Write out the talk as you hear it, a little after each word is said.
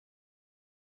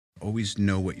always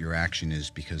know what your action is,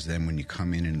 because then when you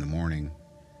come in the morning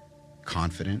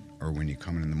confident, or when you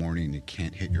come in the morning and you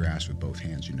can't hit your ass with both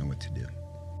hands, you know what to do.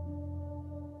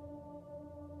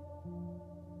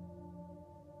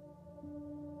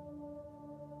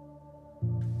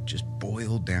 Just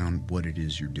boil down what it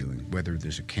is you're doing, whether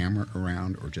there's a camera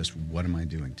around or just what am I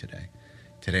doing today.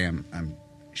 Today I'm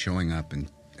showing up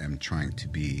and I'm trying to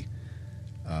be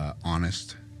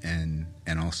honest and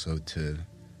also to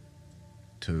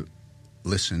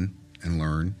listen and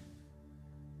learn.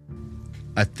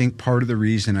 I think part of the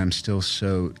reason I'm still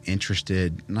so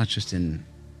interested, not just in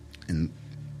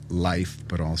life,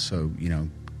 but also,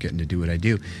 getting to do what I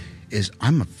do, is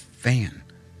I'm a fan.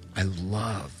 I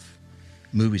love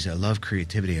movies. I love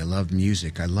creativity. I love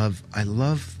music. I love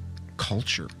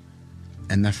culture.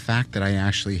 And the fact that I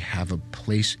actually have a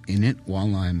place in it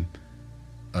while I'm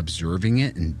observing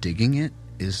it and digging it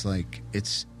is like,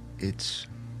 it's an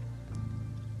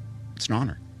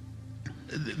honor.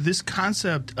 This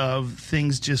concept of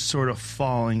things just sort of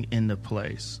falling into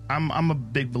place, I'm a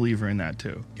big believer in that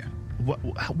too. Yeah.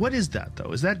 What is that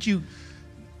though? Is that you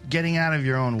getting out of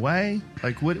your own way?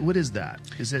 Like what is that?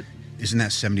 Isn't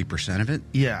that 70% of it?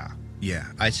 Yeah. Yeah.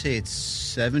 I'd say it's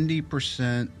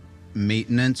 70%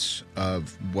 maintenance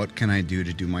of what can I do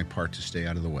to do my part to stay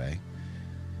out of the way.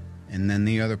 And then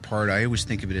the other part, I always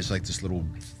think of it as like this little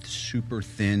super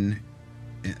thin,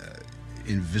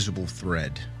 invisible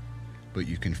thread. But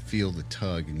you can feel the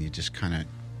tug, and you just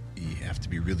you have to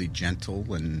be really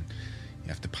gentle, and you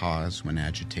have to pause when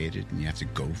agitated, and you have to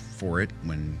go for it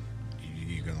when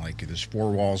you're going to, like, there's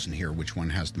four walls in here, which one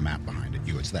has the map behind it?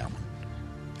 It's that one.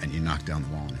 And you knock down the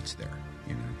wall and it's there,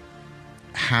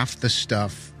 Half the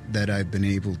stuff that I've been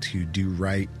able to do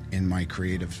right in my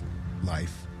creative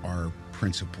life are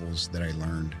principles that I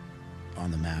learned on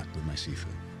the mat with my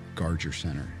seafood. Guard your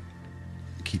center.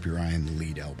 Keep your eye on the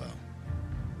lead elbow.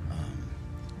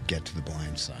 Get to the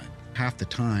blind side. Half the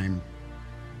time,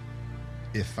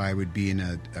 if I would be in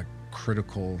a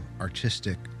critical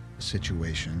artistic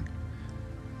situation,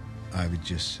 I would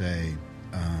just say,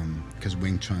 because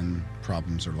Wing Chun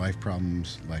problems are life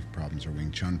problems are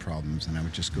Wing Chun problems, and I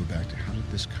would just go back to how did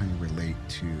this kind of relate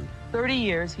to... 30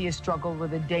 years he has struggled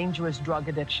with a dangerous drug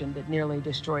addiction that nearly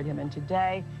destroyed him, and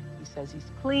today he says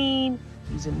he's clean,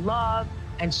 he's in love,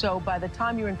 and so by the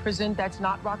time you're in prison, that's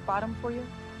not rock bottom for you?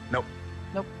 Nope.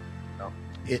 Nope. No.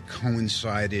 It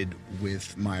coincided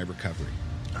with my recovery.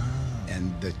 Oh.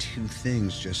 And the two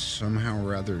things just somehow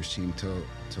or other seemed to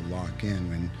lock in.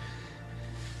 When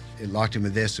it locked in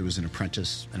with this, it was an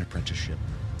apprenticeship.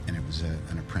 And it was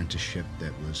an apprenticeship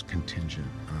that was contingent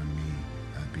on me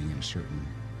being in a certain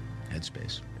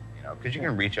headspace. Because you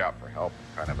can reach out for help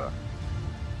kind of a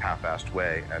half-assed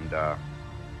way, and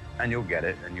you'll get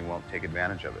it, and you won't take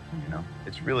advantage of it,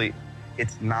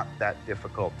 It's not that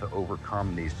difficult to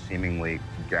overcome these seemingly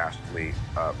ghastly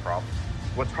problems.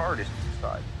 What's hard is to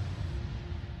decide.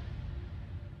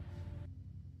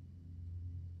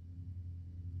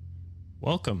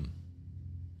 Welcome.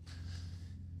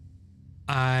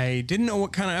 I didn't know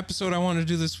what kind of episode I wanted to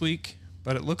do this week,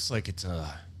 but it looks like it's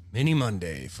a mini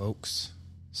Monday, folks.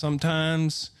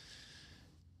 Sometimes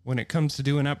when it comes to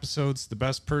doing episodes, the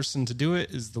best person to do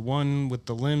it is the one with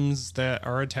the limbs that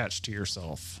are attached to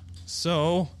yourself.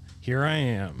 So here I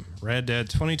am, Red Dead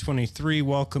 2023,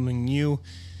 welcoming you.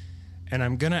 And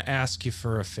I'm going to ask you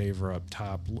for a favor up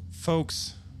top.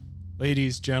 Folks,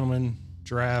 ladies, gentlemen,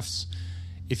 giraffes,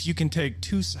 if you can take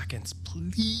 2 seconds,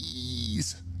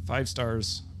 please, 5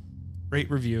 stars,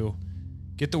 rate, review,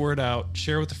 get the word out,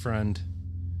 share with a friend,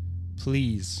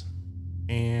 please.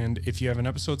 And if you have an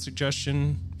episode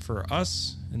suggestion for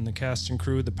us and the cast and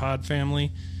crew, the pod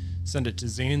family, send it to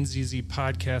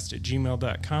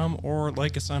zanzzpodcast@gmail.com or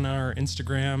like us on our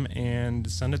Instagram and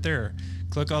send it there.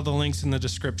 Click all the links in the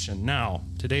description. Now,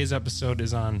 today's episode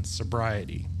is on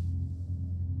sobriety.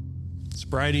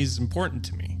 Sobriety is important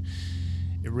to me.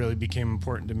 It really became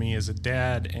important to me as a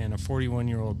dad and a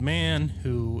 41-year-old man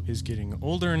who is getting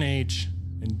older in age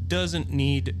and doesn't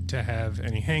need to have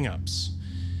any hang-ups.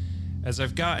 As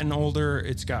I've gotten older,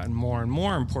 it's gotten more and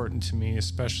more important to me,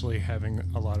 especially having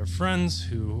a lot of friends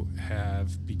who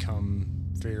have become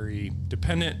very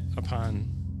dependent upon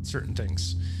certain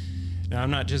things. Now, I'm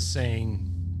not just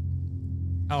saying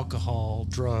alcohol,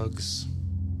 drugs.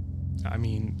 I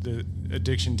mean, the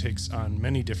addiction takes on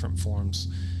many different forms.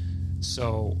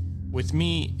 So with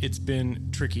me, it's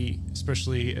been tricky,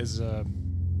 especially as a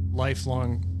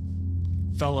lifelong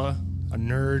fella, a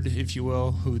nerd, if you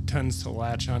will, who tends to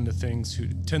latch onto things, who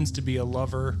tends to be a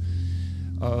lover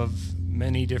of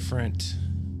many different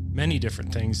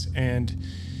things. And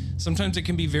sometimes it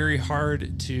can be very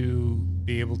hard to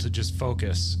be able to just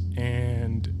focus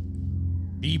and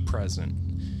be present.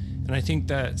 And I think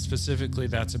that specifically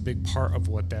that's a big part of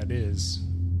what that is.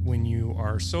 When you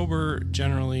are sober,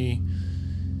 generally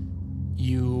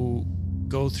you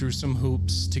go through some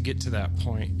hoops to get to that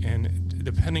point. And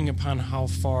depending upon how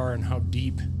far and how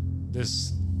deep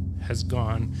this has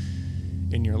gone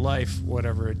in your life,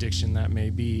 whatever addiction that may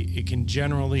be, it can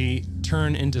generally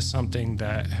turn into something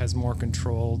that has more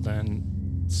control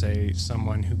than, say,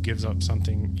 someone who gives up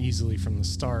something easily from the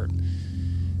start.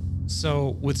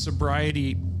 So with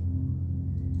sobriety,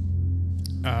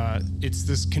 it's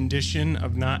this condition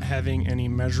of not having any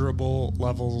measurable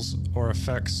levels or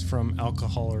effects from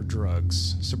alcohol or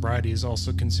drugs. Sobriety is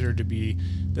also considered to be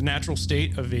the natural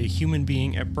state of a human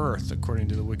being at birth, according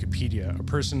to the Wikipedia. A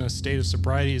person in a state of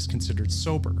sobriety is considered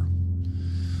sober.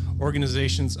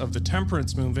 Organizations of the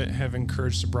temperance movement have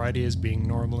encouraged sobriety as being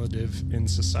normative in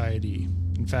society.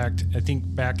 In fact, I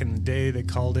think back in the day they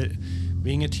called it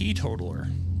being a teetotaler.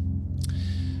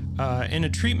 In a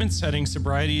treatment setting,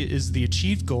 sobriety is the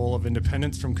achieved goal of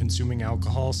independence from consuming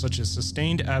alcohol, such as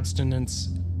sustained abstinence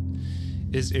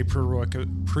is a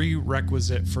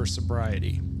prerequisite for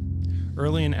sobriety.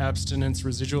 Early in abstinence,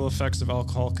 residual effects of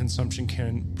alcohol consumption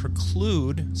can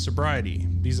preclude sobriety.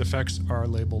 These effects are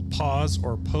labeled pause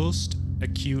or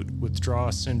post-acute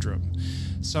withdrawal syndrome.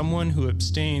 Someone who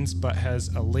abstains but has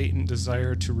a latent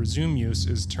desire to resume use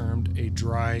is termed a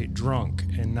dry drunk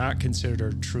and not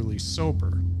considered truly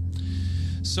sober.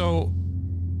 So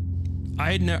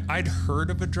I'd heard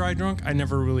of a dry drunk. I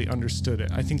never really understood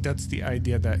it. I think that's the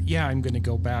idea that, yeah, I'm going to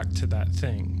go back to that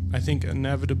thing. I think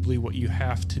inevitably what you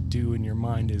have to do in your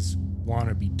mind is want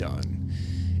to be done.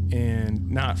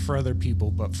 And not for other people,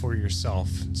 but for yourself.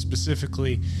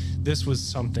 Specifically, this was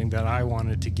something that I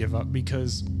wanted to give up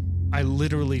because I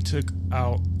literally took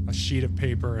out a sheet of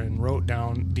paper and wrote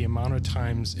down the amount of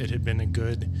times it had been a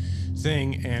good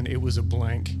thing, and it was a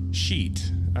blank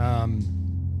sheet.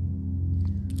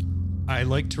 I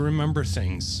like to remember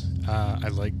things. I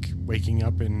like waking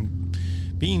up and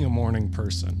being a morning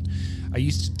person. I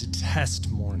used to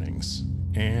detest mornings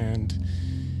and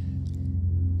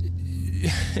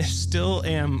still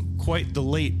am quite the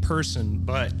late person,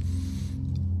 but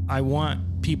I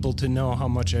want people to know how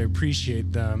much I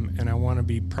appreciate them and I want to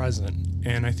be present.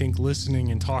 And I think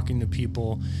listening and talking to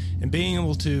people and being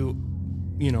able to,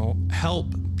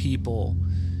 help people,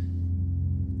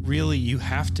 really, you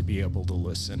have to be able to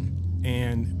listen.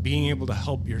 And being able to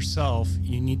help yourself,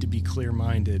 you need to be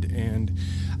clear-minded. And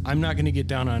I'm not going to get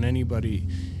down on anybody.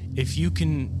 If you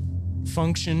can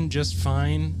function just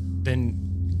fine,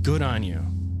 then good on you.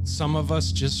 Some of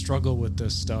us just struggle with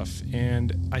this stuff.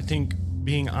 And I think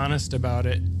being honest about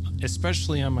it,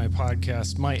 especially on my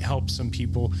podcast, might help some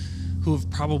people who have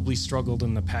probably struggled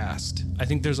in the past. I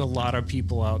think there's a lot of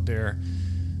people out there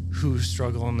who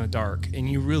struggle in the dark, and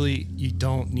you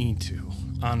don't need to,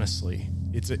 honestly.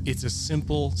 It's a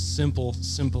simple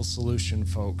solution,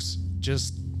 folks.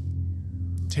 Just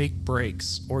take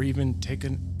breaks, or even take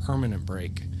a permanent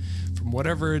break from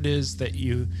whatever it is that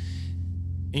you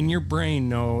in your brain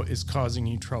know is causing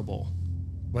you trouble,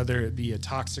 whether it be a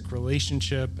toxic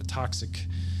relationship, a toxic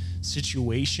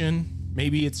situation.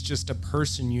 Maybe it's just a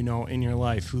person in your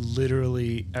life who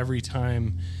literally every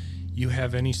time you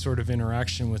have any sort of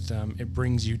interaction with them, it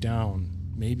brings you down.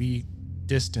 Maybe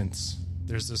distance.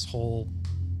 There's this whole,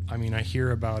 I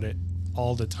hear about it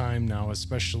all the time now,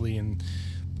 especially in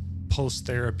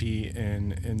post-therapy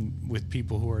and with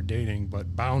people who are dating,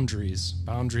 but boundaries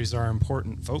are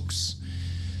important, folks.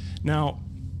 Now,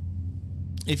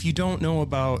 if you don't know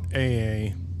about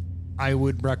AA, I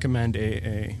would recommend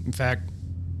AA. In fact,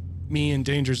 me and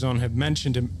Danger Zone have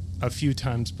mentioned him a few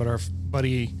times, but our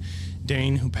buddy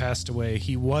Dane, who passed away,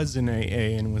 he was in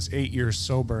AA and was 8 years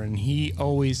sober, and he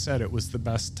always said it was the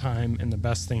best time and the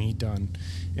best thing he'd done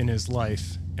in his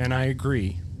life. And I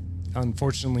agree.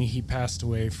 Unfortunately, he passed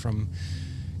away from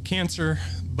cancer,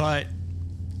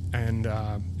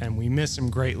 and we miss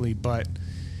him greatly, but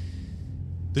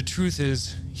the truth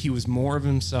is he was more of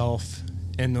himself,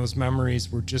 and those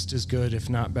memories were just as good, if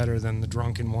not better, than the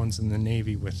drunken ones in the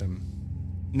Navy with him.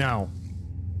 Now,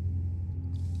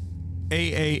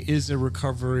 AA is a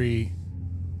recovery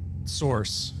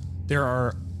source. There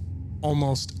are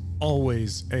almost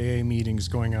always AA meetings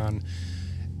going on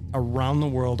around the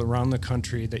world, around the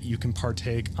country, that you can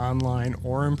partake online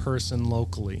or in person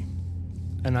locally.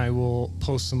 And I will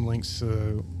post some links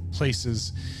to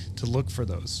places to look for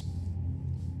those.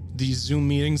 These Zoom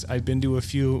meetings, I've been to a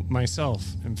few myself.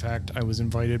 In fact, I was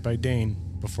invited by Dane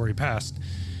before he passed,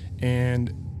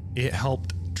 and it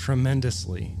helped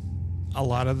tremendously. a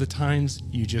lot of the times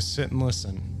you just sit and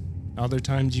listen. Other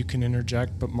times you can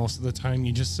interject, but most of the time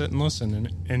you just sit and listen.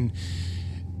 And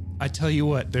I tell you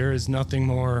what, there is nothing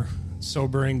more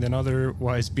sobering than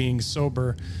otherwise being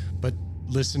sober, but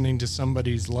listening to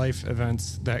somebody's life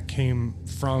events that came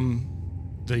from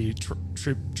the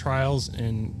trials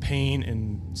and pain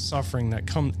and suffering that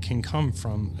can come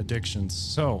from addictions.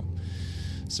 So,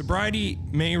 sobriety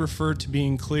may refer to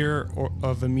being clear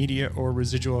of immediate or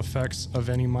residual effects of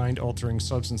any mind-altering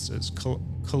substances.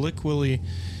 Colloquially,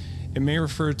 it may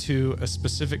refer to a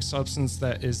specific substance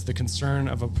that is the concern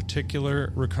of a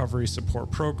particular recovery support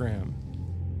program,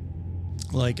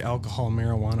 like alcohol,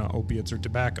 marijuana, opiates, or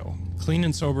tobacco. Clean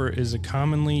and sober is a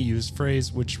commonly used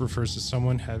phrase which refers to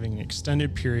someone having an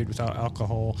extended period without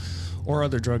alcohol or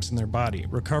other drugs in their body.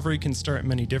 Recovery can start in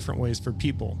many different ways for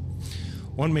people.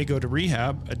 One may go to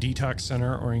rehab, a detox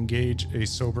center, or engage a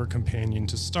sober companion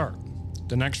to start.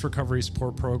 The next recovery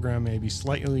support program may be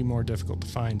slightly more difficult to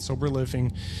find. Sober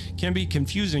living can be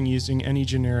confusing using any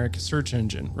generic search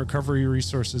engine. Recovery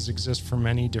resources exist for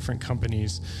many different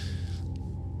companies,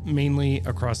 mainly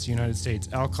across the United States.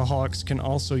 Alcoholics can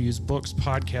also use books,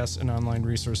 podcasts, and online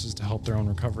resources to help their own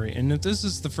recovery. And if this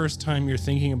is the first time you're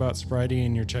thinking about sobriety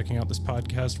and you're checking out this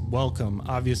podcast, welcome.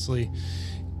 Obviously,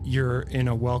 you're in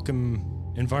a welcome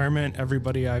environment.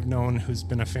 Everybody I've known who's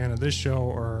been a fan of this show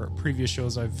or previous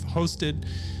shows I've hosted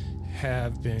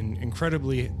have been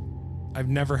incredibly... I've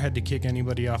never had to kick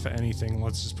anybody off of anything.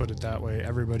 Let's just put it that way.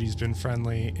 Everybody's been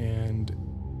friendly, and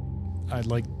I'd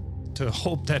like to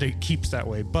hope that it keeps that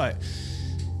way. But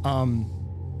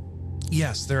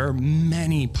yes, there are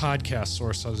many podcast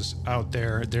sources out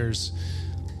there. There's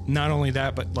not only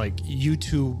that, but like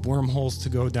YouTube wormholes to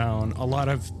go down. A lot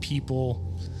of people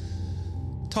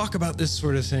talk about this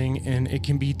sort of thing, and it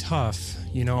can be tough.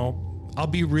 You know, I'll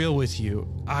be real with you.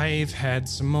 I've had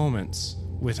some moments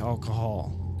with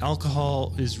alcohol.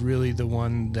 Alcohol is really the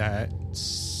one that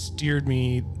steered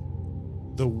me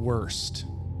the worst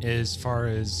as far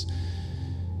as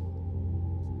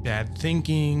bad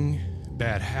thinking,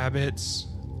 bad habits.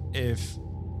 If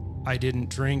I didn't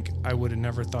drink, I would have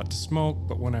never thought to smoke,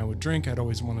 but when I would drink, I'd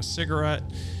always want a cigarette,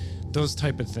 those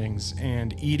type of things.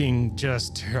 And eating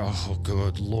just, oh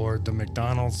good Lord, the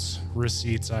McDonald's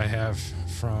receipts I have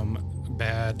from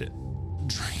bad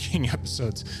drinking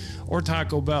episodes, or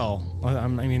Taco Bell.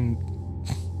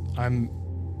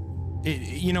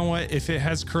 You know what? If it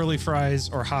has curly fries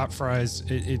or hot fries,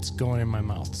 it's going in my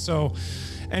mouth. So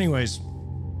anyways,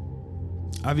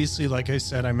 obviously, like I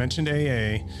said, I mentioned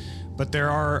AA, but there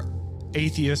are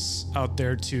atheists out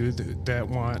there too that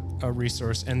want a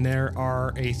resource, and there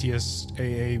are atheist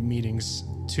AA meetings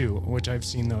too, which I've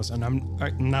seen those. And I'm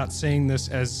not saying this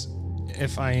as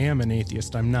if I am an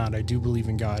atheist. I'm not. I do believe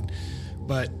in God.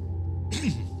 But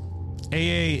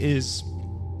AA is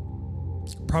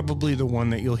probably the one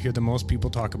that you'll hear the most people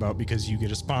talk about because you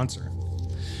get a sponsor.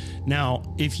 Now,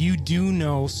 if you do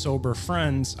know sober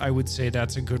friends, I would say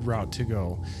that's a good route to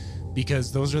go,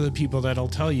 because those are the people that'll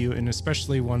tell you, and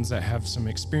especially ones that have some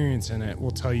experience in it,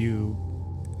 will tell you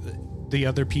the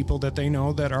other people that they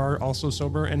know that are also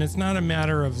sober. And it's not a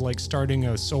matter of like starting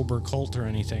a sober cult or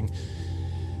anything.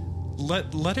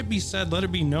 Let it be said, let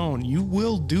it be known, you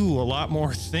will do a lot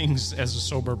more things as a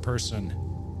sober person,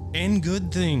 and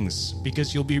good things,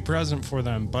 because you'll be present for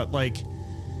them. But like,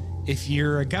 if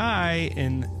you're a guy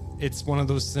and it's one of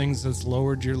those things that's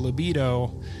lowered your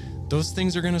libido, those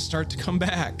things are going to start to come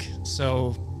back.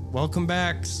 So welcome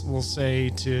back, we'll say,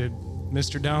 to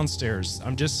Mr. Downstairs.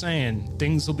 I'm just saying,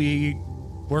 things will be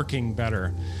working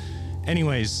better.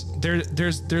 Anyways,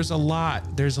 there's a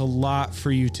lot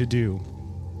for you to do,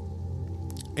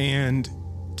 and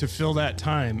to fill that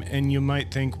time. And you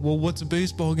might think, well, what's a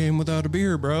baseball game without a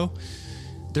beer, bro?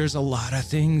 There's a lot of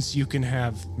things you can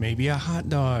have. Maybe a hot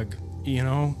dog. You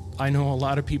know, I know a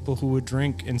lot of people who would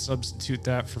drink and substitute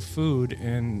that for food,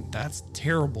 and that's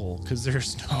terrible, because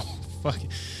there's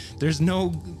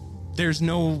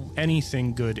no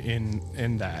anything good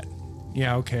in that.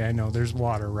 Yeah, okay, I know there's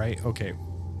water, right? Okay,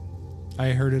 I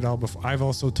heard it all before. I've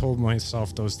also told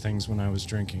myself those things when I was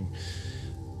drinking.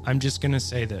 I'm just gonna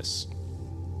say this: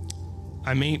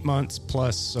 I'm 8 months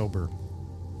plus sober.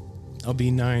 I'll be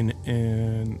 9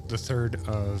 in the 3rd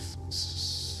of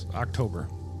October,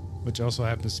 which also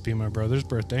happens to be my brother's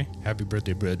birthday. Happy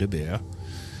birthday, brother bear.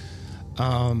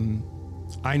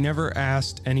 I never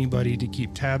asked anybody to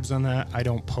keep tabs on that. I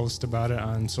don't post about it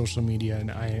on social media,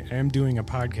 and I am doing a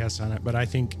podcast on it, but I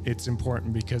think it's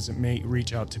important because it may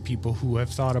reach out to people who have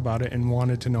thought about it and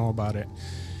wanted to know about it.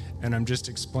 And I'm just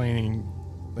explaining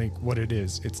like what it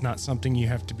is. It's not something you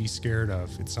have to be scared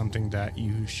of. It's something that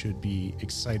you should be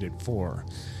excited for.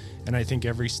 And I think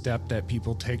every step that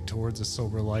people take towards a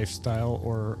sober lifestyle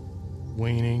or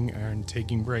waning and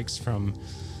taking breaks from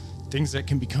things that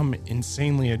can become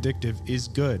insanely addictive is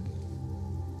good.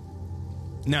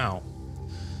 Now,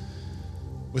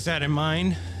 with that in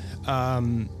mind,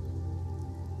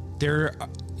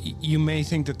 you may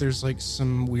think that there's like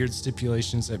some weird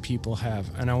stipulations that people have.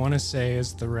 And I want to say,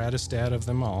 as the raddest dad of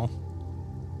them all,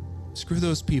 screw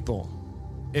those people.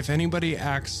 If anybody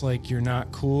acts like you're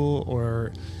not cool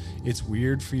or it's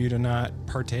weird for you to not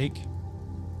partake,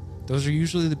 those are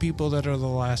usually the people that are the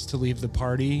last to leave the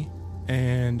party,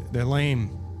 and they're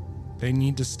lame. They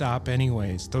need to stop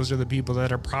anyways. Those are the people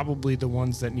that are probably the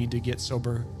ones that need to get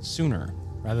sober sooner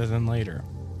rather than later.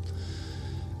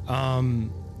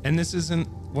 And this isn't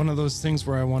one of those things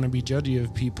where I want to be judgy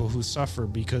of people who suffer,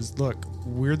 because look,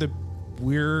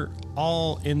 we're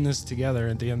all in this together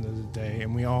at the end of the day,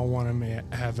 and we all want to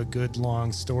have a good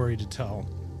long story to tell.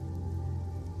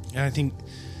 And I think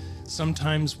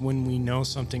sometimes when we know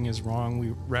something is wrong, we,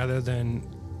 rather than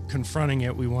confronting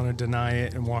it, we want to deny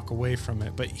it and walk away from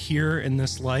it. But here in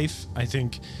this life, I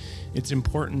think it's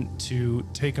important to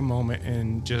take a moment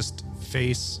and just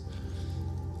face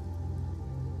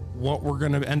what we're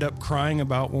going to end up crying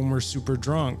about when we're super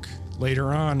drunk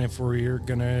later on, if we're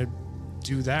going to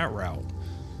do that route.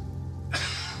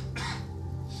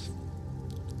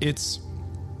 It's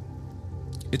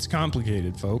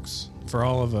complicated, folks, for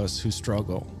all of us who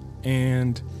struggle.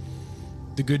 And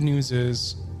the good news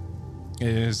is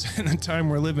in the time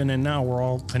we're living in now, we're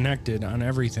all connected on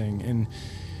everything. And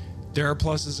there are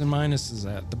pluses and minuses to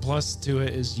that. The plus to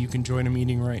it is you can join a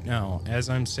meeting right now as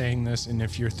I'm saying this. And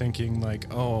if you're thinking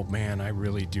like, oh man, I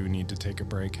really do need to take a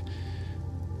break,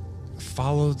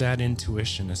 follow that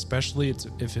intuition, especially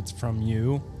if it's from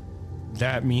you.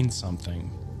 That means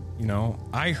something. You know,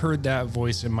 I heard that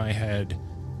voice in my head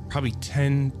probably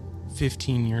 10,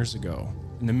 15 years ago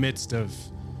in the midst of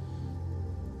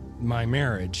my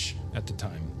marriage at the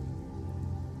time.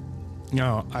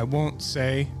 Now, I won't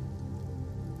say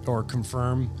or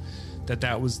confirm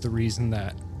that was the reason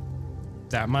that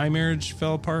my marriage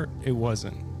fell apart. It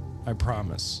wasn't. I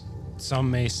promise.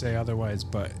 Some may say otherwise,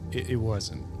 but it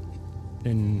wasn't.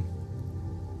 And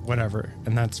whatever,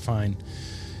 and that's fine.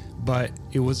 But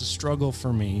it was a struggle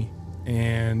for me,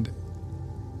 and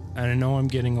I know I'm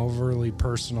getting overly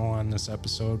personal on this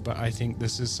episode, but I think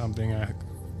this is something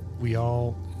we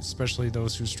all, especially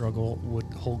those who struggle, would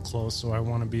hold close. So I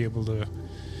want to be able to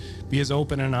be as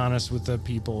open and honest with the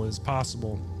people as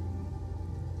possible.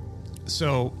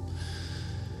 So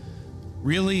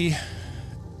really,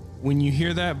 when you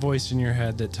hear that voice in your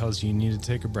head that tells you need to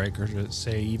take a break, or to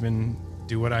say, even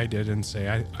do what I did and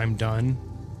say, I'm done,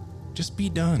 just be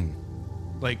done.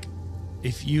 Like,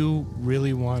 if you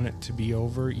really want it to be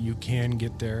over, you can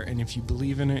get there. And if you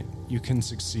believe in it, you can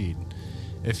succeed.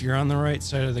 If you're on the right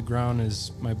side of the ground,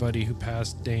 as my buddy who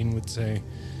passed, Dane, would say,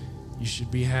 you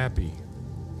should be happy.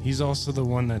 He's also the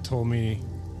one that told me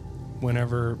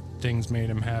whenever things made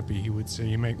him happy, he would say,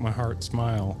 you make my heart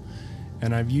smile.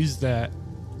 And I've used that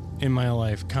in my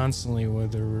life constantly,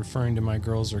 whether referring to my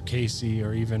girls or Casey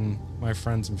or even my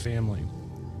friends and family.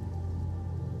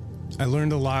 I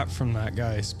learned a lot from that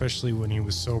guy, especially when he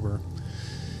was sober.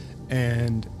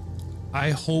 And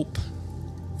I hope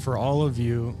for all of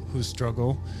you who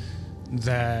struggle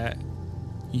that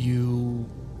you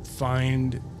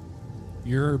find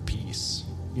your peace.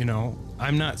 You know,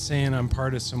 I'm not saying I'm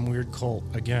part of some weird cult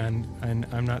again, and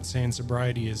I'm not saying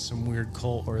sobriety is some weird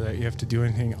cult or that you have to do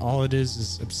anything. All it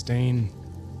is abstain,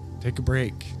 take a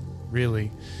break,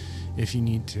 really, if you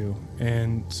need to.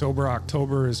 And Sober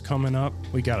October is coming up.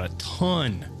 We got a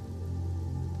ton,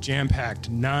 jam-packed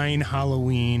 9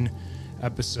 Halloween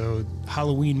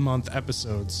month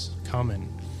episodes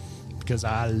coming, because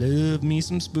I love me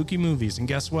some spooky movies. And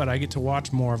guess what? I get to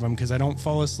watch more of them because I don't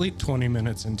fall asleep 20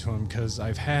 minutes into them because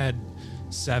I've had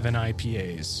 7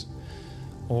 IPAs.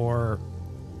 Or,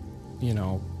 you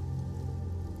know,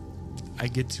 I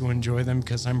get to enjoy them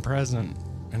because I'm present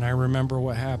and I remember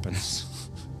what happens.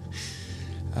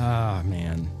 Ah,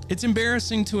 man. It's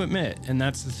embarrassing to admit, and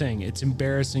that's the thing. It's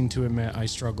embarrassing to admit I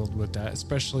struggled with that,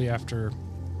 especially after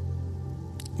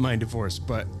my divorce.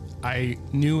 But I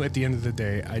knew at the end of the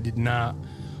day, I did not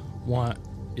want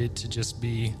it to just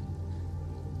be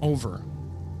over.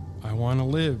 I want to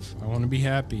live. I want to be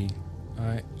happy.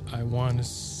 I want to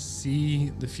see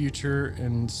the future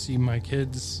and see my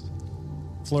kids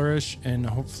flourish, and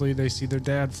hopefully they see their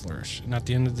dad flourish. And at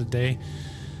the end of the day,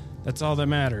 that's all that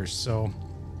matters. So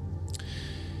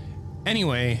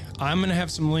anyway, I'm going to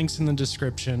have some links in the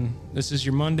description. This is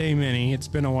your Monday mini. It's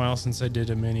been a while since I did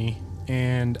a mini.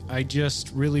 And I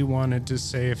just really wanted to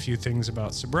say a few things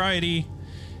about sobriety,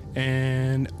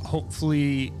 and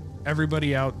hopefully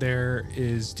everybody out there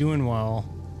is doing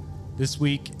well. This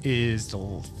week is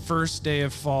the first day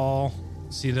of fall.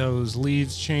 See those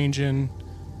leaves changing.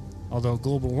 Although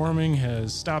global warming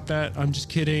has stopped that. I'm just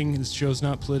kidding. This show's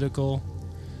not political.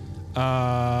 Yeah.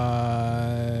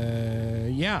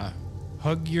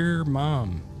 Hug your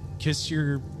mom. Kiss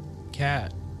your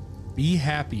cat. Be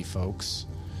happy, folks.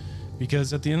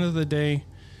 Because at the end of the day,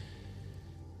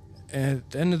 at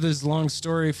the end of this long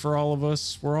story for all of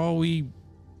us, we're all we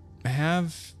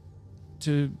have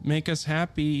to make us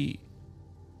happy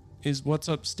is what's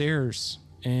upstairs.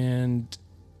 And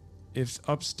if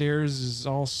upstairs is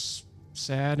all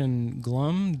sad and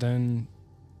glum, then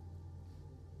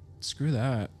screw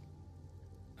that.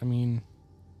 I mean,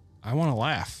 I want to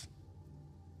laugh.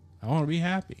 I want to be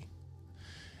happy.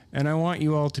 And I want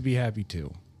you all to be happy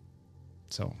too.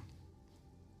 So,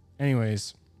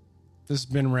 anyways, this has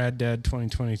been Rad Dad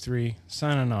 2023,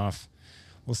 signing off.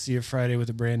 We'll see you Friday with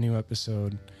a brand new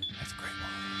episode. Have a great one.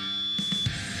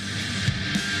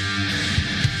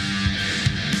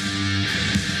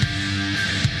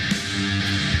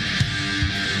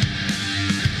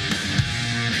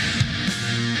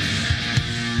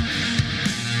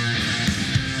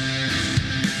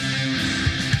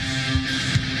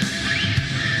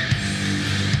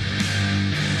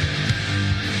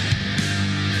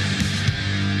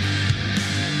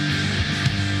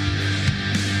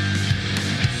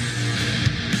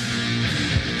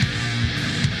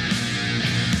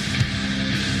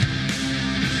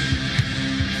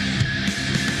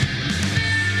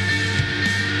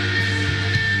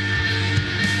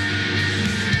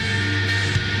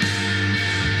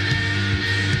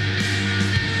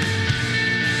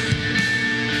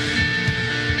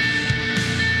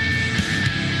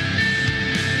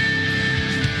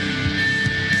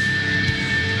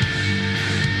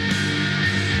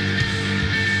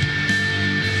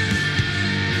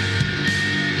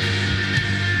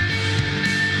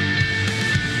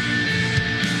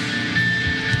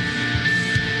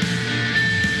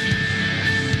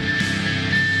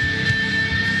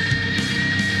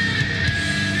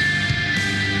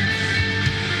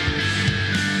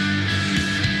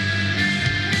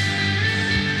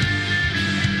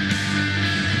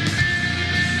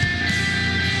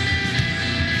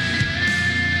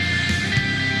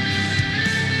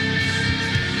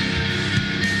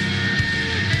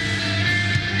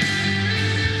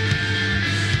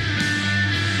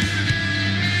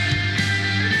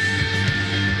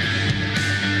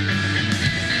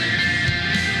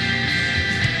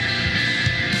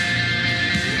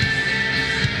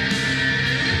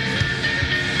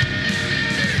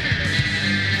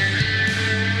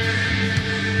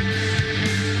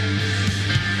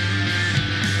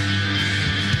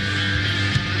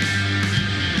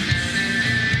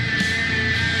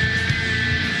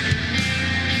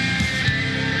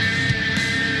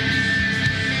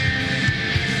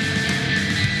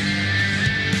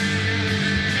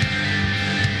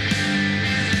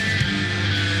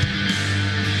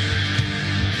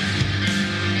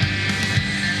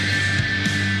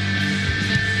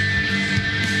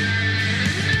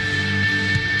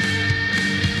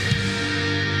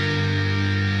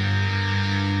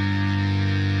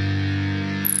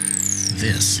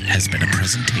 This has been a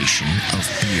presentation of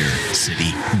Beer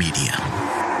City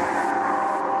Media.